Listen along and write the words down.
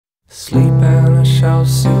Sleep and I shall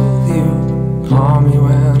soothe you, calm you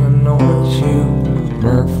and anoint you,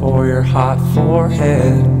 myrrh for your hot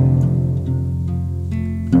forehead.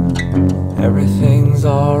 Everything's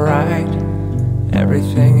alright,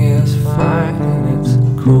 everything is fine, and it's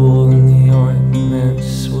cool and the ointment's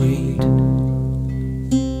sweet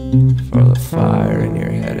for the fire in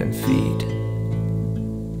your head and feet.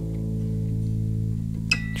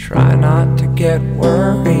 Try not to get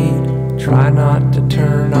worried, try not to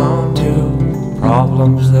turn on to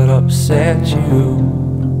problems that upset you.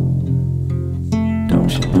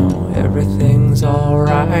 Don't you know everything's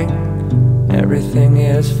alright, everything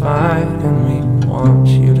is fine, and we want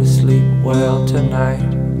you to sleep well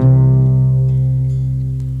tonight.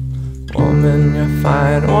 Woman, your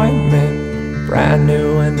fine ointment, brand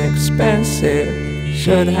new and expensive,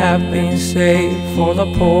 should have been saved for the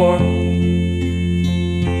poor.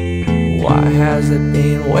 Why has it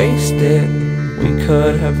been wasted? We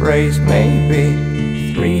could have raised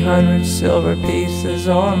maybe 300 silver pieces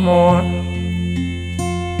or more.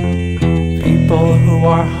 People who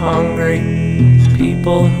are hungry,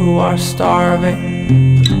 people who are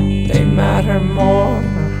starving, they matter more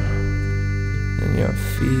than your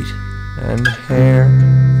feet and hair.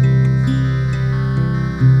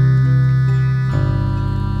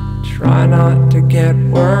 Try not to get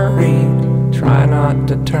worried, try not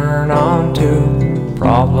to turn on to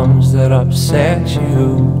problems that upset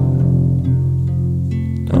you.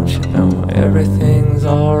 Don't you know everything's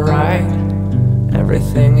alright,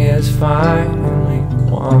 everything is fine, and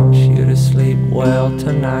we want you to sleep well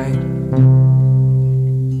tonight.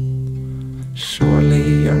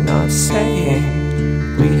 Surely you're not saying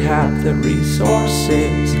we have the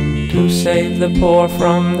resources to save the poor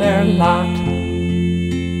from their lot.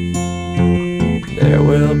 There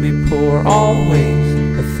will be poor always,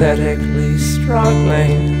 pathetically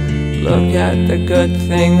struggling. Look at the good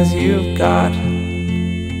things you've got.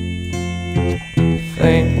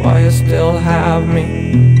 Think while you still have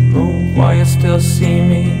me, move while you still see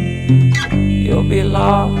me. You'll be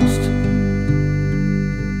lost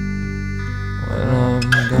when I'm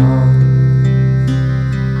gone.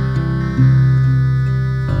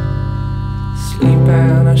 Sleep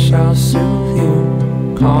and I shall soothe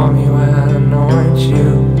you, calm you and anoint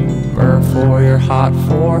you, myrrh for your hot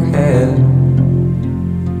forehead.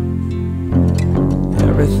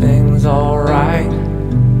 Everything's alright,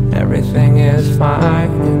 everything is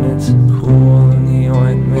fine, and it's cool and the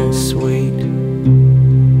ointment's sweet